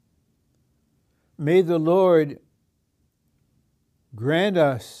May the Lord grant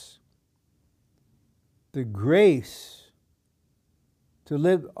us the grace to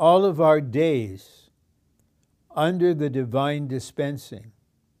live all of our days under the divine dispensing.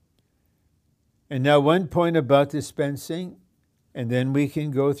 And now one point about dispensing, and then we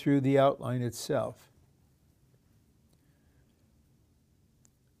can go through the outline itself.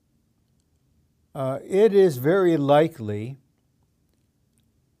 It is very likely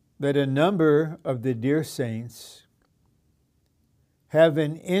that a number of the dear saints have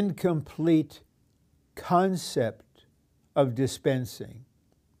an incomplete concept of dispensing.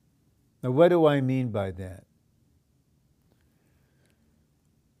 Now, what do I mean by that?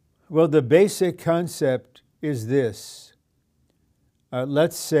 Well, the basic concept is this.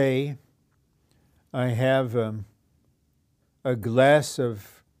 Let's say I have a glass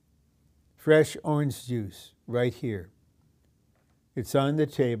of fresh orange juice right here. It's on the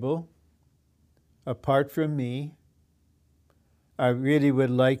table, apart from me. I really would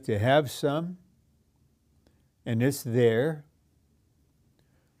like to have some, and it's there.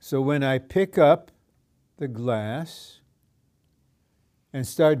 So when I pick up the glass and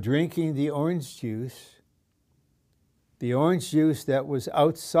start drinking the orange juice that was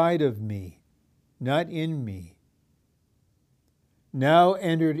outside of me, not in me, now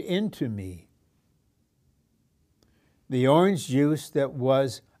entered into me. The orange juice that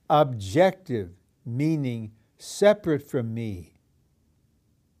was objective, meaning separate from me.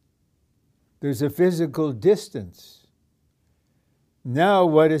 There's a physical distance. Now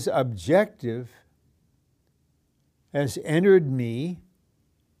what is objective has entered me,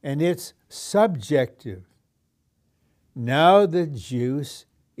 and it's subjective. Now the juice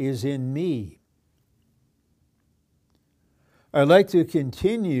is in me. I'd like to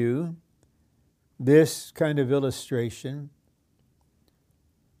continue this kind of illustration,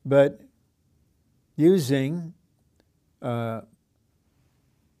 but using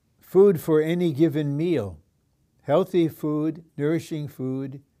food for any given meal, healthy food, nourishing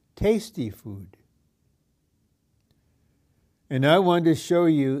food, tasty food. And I want to show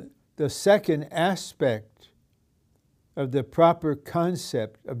you the second aspect of the proper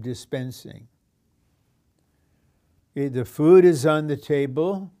concept of dispensing. Okay, the food is on the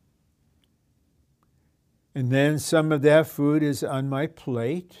table, and then some of that food is on my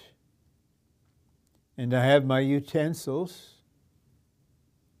plate, and I have my utensils,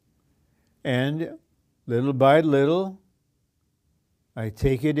 and little by little, I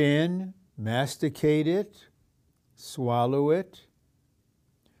take it in, masticate it, swallow it.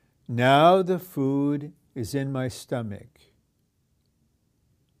 Now the food is in my stomach.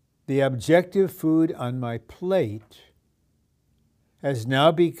 The objective food on my plate has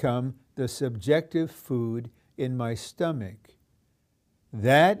now become the subjective food in my stomach.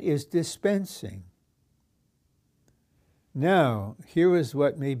 That is dispensing. Now, here is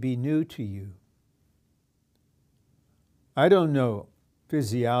what may be new to you. I don't know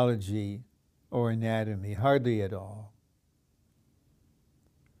physiology or anatomy, hardly at all.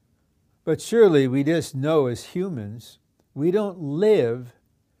 But surely we just know as humans, we don't live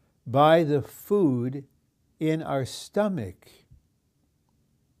by the food in our stomach.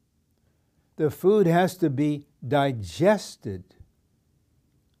 The food has to be digested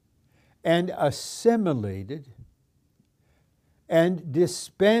and assimilated and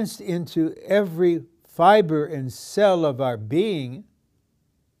dispensed into every fiber and cell of our being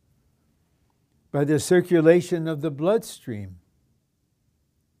by the circulation of the bloodstream.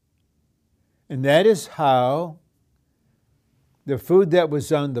 And that is how the food that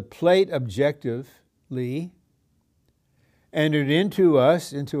was on the plate objectively entered into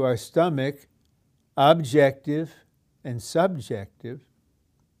us, into our stomach, objective and subjective.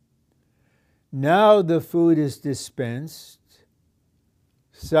 Now the food is dispensed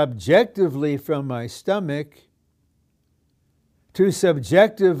subjectively from my stomach to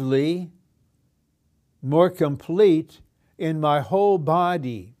subjectively more complete in my whole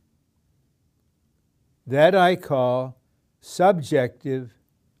body. That I call subjective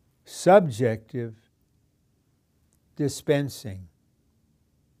dispensing.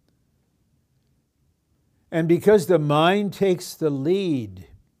 And because the mind takes the lead,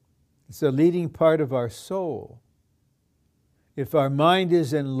 it's the leading part of our soul. If our mind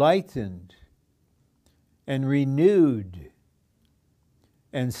is enlightened and renewed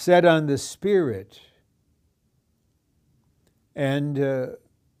and set on the Spirit, and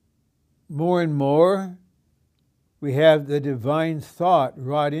more and more we have the divine thought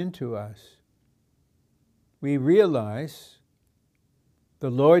wrought into us, we realize the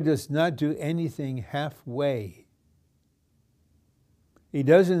Lord does not do anything halfway. He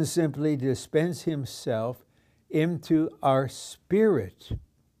doesn't simply dispense himself into our spirit.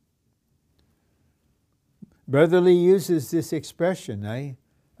 Brother Lee uses this expression. I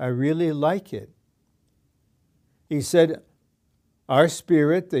really like it. He said, our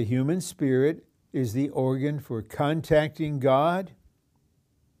spirit, the human spirit, is the organ for contacting God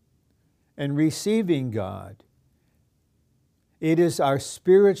and receiving God. It is our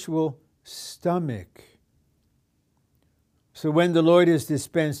spiritual stomach. So when the Lord is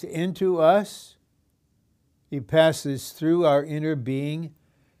dispensed into us, he passes through our inner being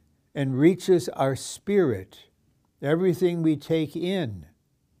and reaches our spirit, everything we take in.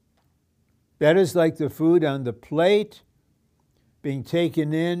 That is like the food on the plate being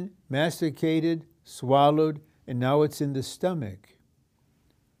taken in, masticated, swallowed, and now it's in the stomach.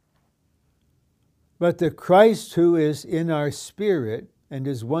 But the Christ who is in our spirit and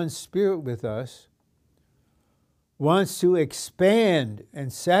is one spirit with us wants to expand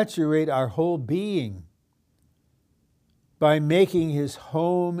and saturate our whole being by making his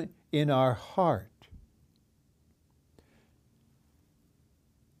home in our heart.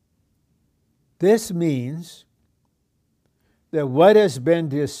 This means that what has been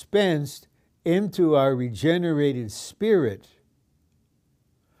dispensed into our regenerated spirit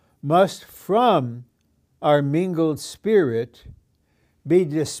must from our mingled spirit be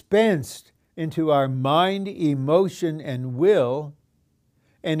dispensed into our mind, emotion, and will,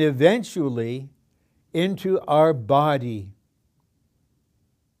 and eventually into our body.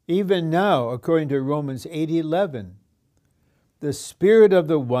 Even now, according to Romans 8:11, the Spirit of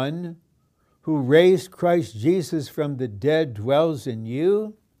the one who raised Christ Jesus from the dead dwells in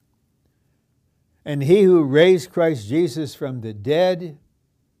you, and he who raised Christ Jesus from the dead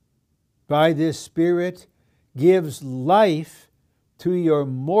by this Spirit gives life to your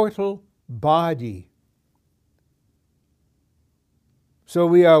mortal body. So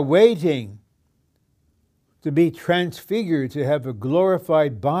we are waiting to be transfigured, to have a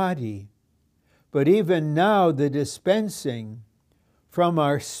glorified body. But even now, the dispensing from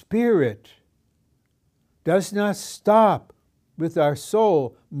our spirit does not stop with our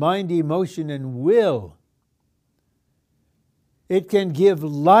soul, mind, emotion, and will. It can give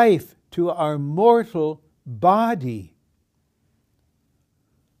life to our mortal body.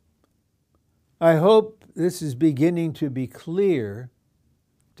 I hope this is beginning to be clear,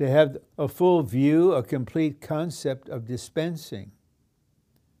 to have a full view, a complete concept of dispensing.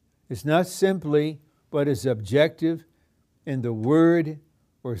 It's not simply what is objective in the Word,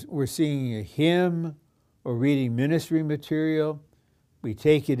 or we're singing a hymn, or reading ministry material. We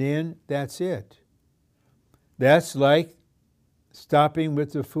take it in, that's it. That's like stopping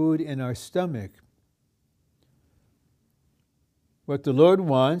with the food in our stomach. What the Lord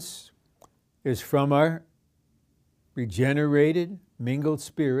wants is from our regenerated, mingled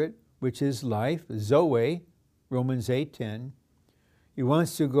spirit, which is life, Zoe, Romans 8:10. He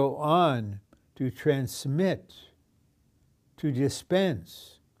wants to go on to transmit, to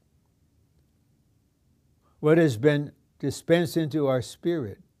dispense what has been dispensed into our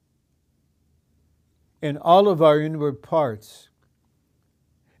spirit and all of our inward parts.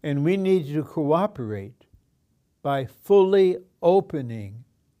 And we need to cooperate by fully opening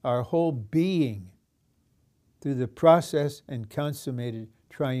our whole being through the process and consummated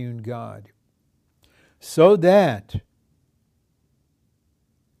triune God, so that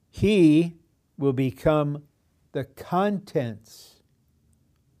he will become the contents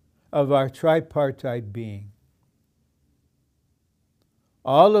of our tripartite being.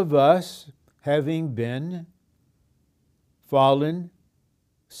 All of us, having been fallen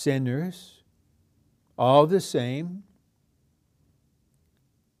sinners, all the same,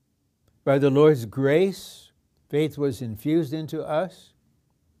 by the Lord's grace, faith was infused into us.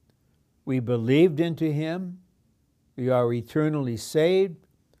 We believed into him. We are eternally saved.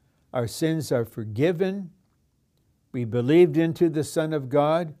 Our sins are forgiven. We believed into the Son of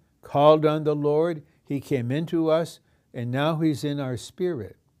God, called on the Lord. He came into us, and now he's in our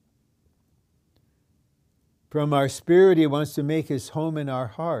spirit. From our spirit, he wants to make his home in our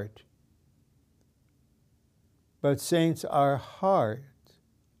heart. But saints, our hearts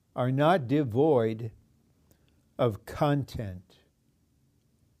are not devoid of content.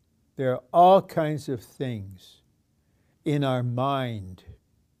 There are all kinds of things in our mind.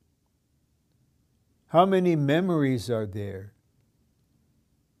 How many memories are there?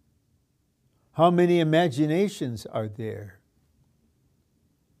 How many imaginations are there?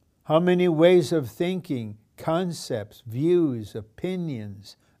 How many ways of thinking, concepts, views,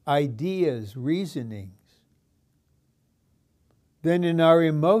 opinions, ideas, reasonings? Then in our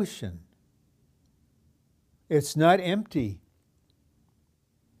emotion, it's not empty.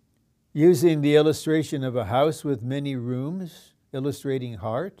 using the illustration of a house with many rooms, illustrating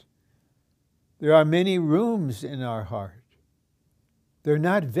heart. There are many rooms in our heart. They're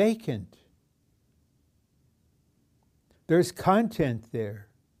not vacant. There's content there.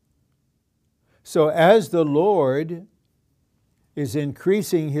 So as the Lord is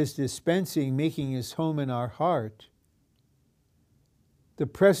increasing His dispensing, making His home in our heart, the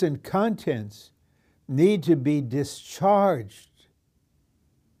present contents need to be discharged.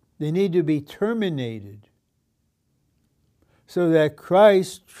 They need to be terminated so that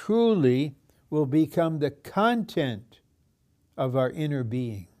Christ truly will become the content of our inner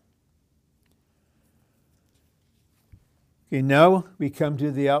being. Okay, now we come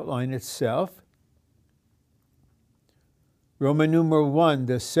to the outline itself. Roman numeral 1,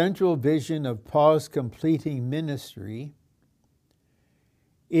 the central vision of Paul's completing ministry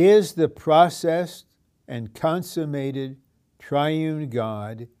is the processed and consummated triune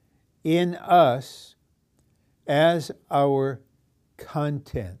God in us as our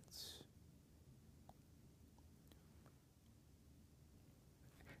contents.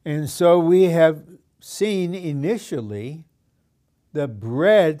 And so we have seen initially the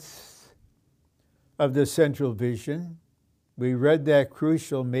breadth of the central vision. We read that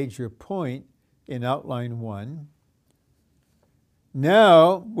crucial major point in outline 1.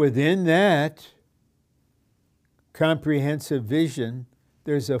 Now, within that comprehensive vision,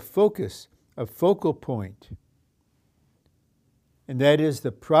 there's a focus, a focal point, and that is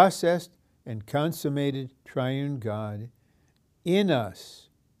the processed and consummated triune God in us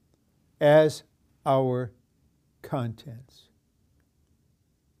as our contents.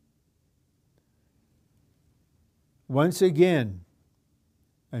 Once again,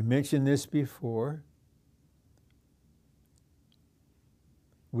 I mentioned this before,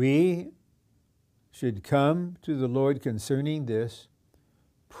 we should come to the Lord concerning this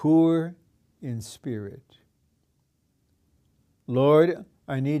poor in spirit. Lord,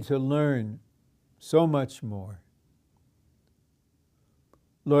 I need to learn so much more.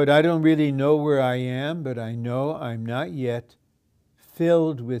 Lord, I don't really know where I am, but I know I'm not yet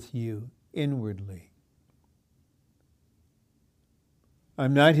filled with you inwardly.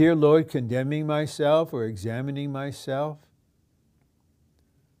 I'm not here, Lord, condemning myself or examining myself,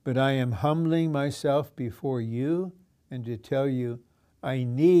 but I am humbling myself before you and to tell you, I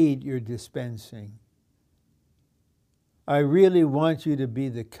need your dispensing. I really want you to be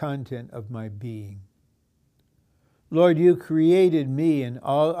the content of my being. Lord, you created me and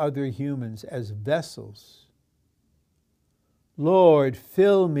all other humans as vessels. Lord,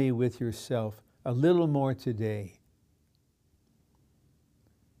 fill me with yourself a little more today.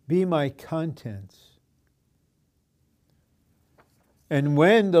 Be my contents. And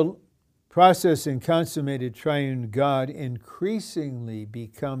when the process in consummated triune God increasingly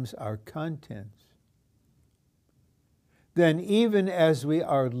becomes our contents, then even as we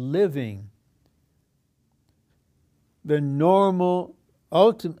are living the normal,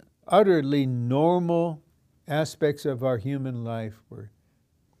 utterly normal aspects of our human life, we're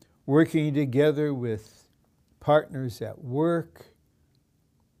working together with partners at work,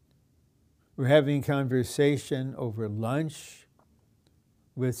 we're having conversation over lunch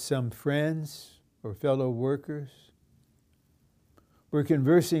with some friends or fellow workers. We're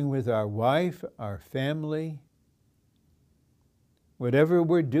conversing with our wife, our family. Whatever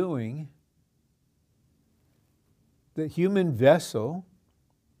we're doing, the human vessel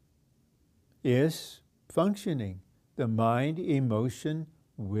is functioning. The mind, emotion,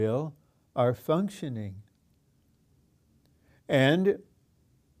 will are functioning. And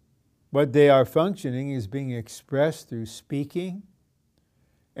what they are functioning is being expressed through speaking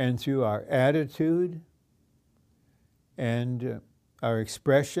and through our attitude and our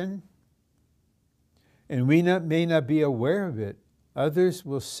expression. And we may not be aware of it. Others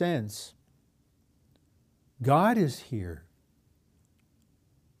will sense God is here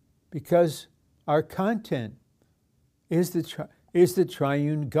because our content is the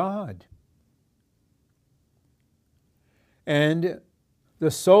triune God. And the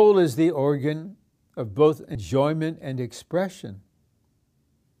soul is the organ of both enjoyment and expression.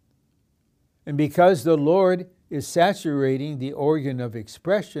 And because the Lord is saturating the organ of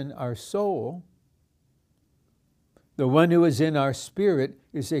expression, our soul, the one who is in our spirit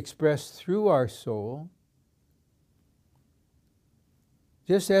is expressed through our soul.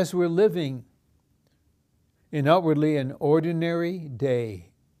 Just as we're living in outwardly an ordinary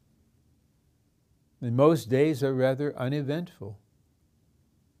day, and most days are rather uneventful.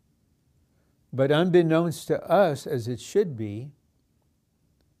 But unbeknownst to us, as it should be,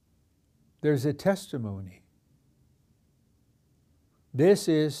 there's a testimony. This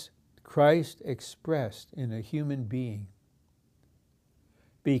is Christ expressed in a human being,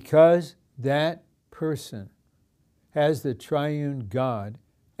 because that person has the triune God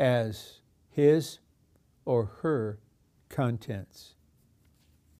as his or her contents.